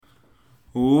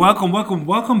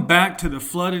Welcome back to the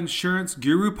Flood Insurance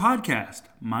Guru podcast.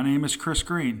 My name is Chris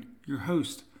Green, your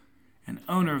host and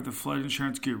owner of the Flood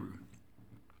Insurance Guru.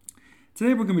 Today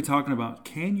we're going to be talking about,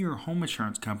 can your home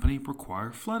insurance company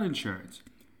require flood insurance?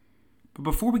 But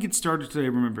before we get started today,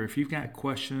 remember, if you've got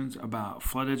questions about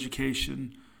flood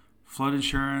education, flood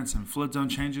insurance, and flood zone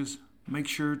changes, make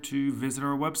sure to visit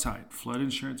our website,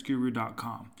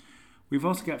 floodinsuranceguru.com. We've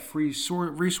also got free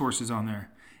resources on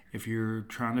there if you're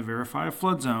trying to verify a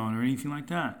flood zone or anything like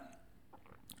that.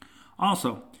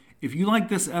 Also, if you like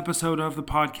this episode of the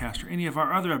podcast or any of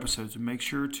our other episodes, make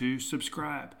sure to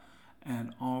subscribe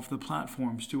and all of the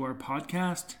platforms to our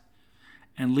podcast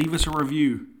and leave us a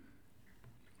review.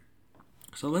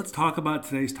 So let's talk about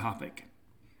today's topic.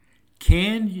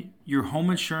 Can your home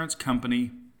insurance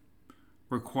company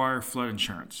require flood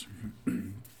insurance?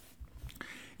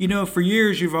 For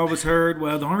years you've always heard,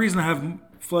 well, the only reason I have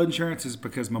flood insurance is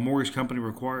because my mortgage company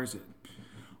requires it.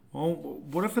 Well,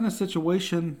 what if in a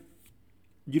situation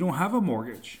you don't have a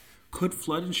mortgage? Could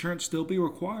flood insurance still be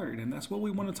required? And that's what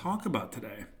we want to talk about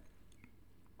today.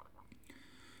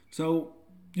 So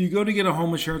you go to get a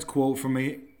home insurance quote from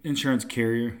an insurance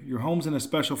carrier. Your home's in a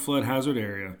special flood hazard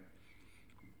area.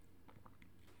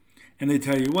 And they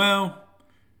tell you, well,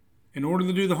 in order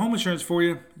to do the home insurance for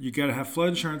you, you got to have flood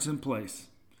insurance in place.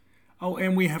 Oh,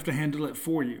 and we have to handle it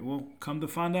for you. Well, come to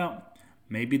find out,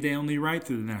 maybe they only write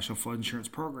through the National Flood Insurance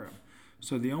Program.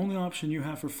 So the only option you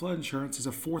have for flood insurance is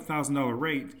a $4,000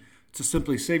 rate to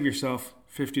simply save yourself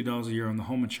 $50 a year on the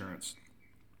home insurance.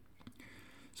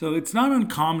 So it's not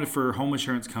uncommon for home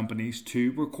insurance companies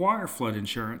to require flood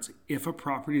insurance if a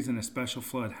property is in a special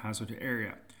flood hazard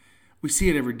area. We see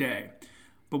it every day.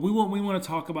 But what we want to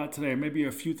talk about today are maybe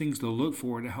a few things to look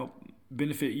for to help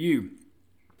benefit you.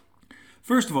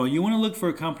 First of all, you want to look for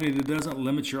a company that doesn't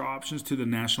limit your options to the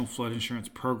National Flood Insurance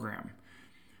Program,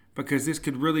 because this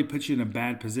could really put you in a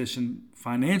bad position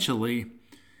financially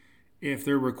if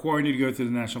they're requiring you to go through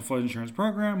the National Flood Insurance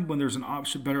Program when there's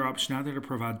better option out there to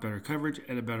provide better coverage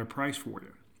at a better price for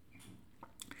you.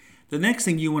 The next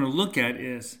thing you want to look at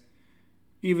is,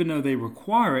 even though they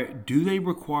require it, do they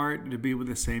require it to be with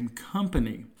the same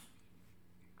company?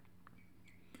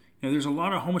 Now, there's a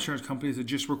lot of home insurance companies that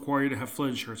just require you to have flood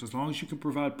insurance. As long as you can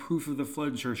provide proof of the flood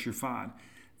insurance, you're fine.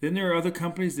 Then there are other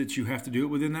companies that you have to do it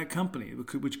within that company,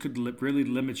 which could really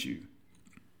limit you.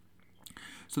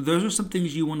 So those are some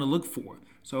things you want to look for.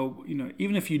 So,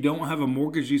 even if you don't have a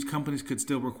mortgage, these companies could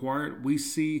still require it. We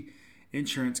see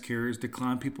insurance carriers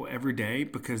decline people every day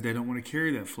because they don't want to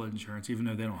carry that flood insurance, even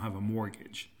though they don't have a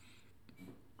mortgage.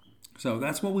 So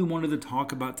that's what we wanted to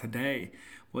talk about today,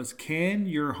 was, can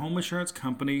your home insurance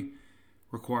company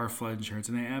require flood insurance?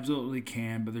 And they absolutely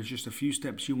can, but there's just a few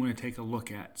steps you want to take a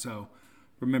look at. So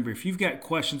remember, if you've got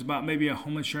questions about maybe a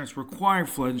home insurance requiring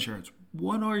flood insurance,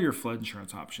 what are your flood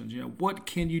insurance options? What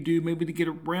can you do maybe to get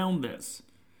around this?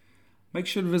 Make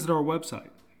sure to visit our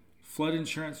website,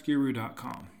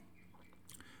 floodinsuranceguru.com.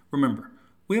 Remember,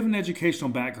 we have an educational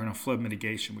background on flood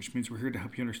mitigation, which means we're here to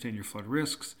help you understand your flood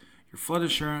risks, your flood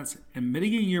insurance, and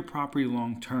mitigating your property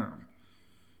long term.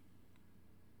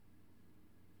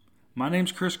 My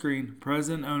name's Chris Green,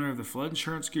 president and owner of the Flood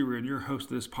Insurance Guru, and your host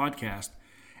of this podcast.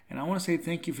 And I want to say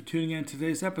thank you for tuning in to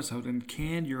today's episode. And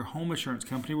can your home insurance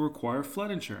company require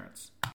flood insurance?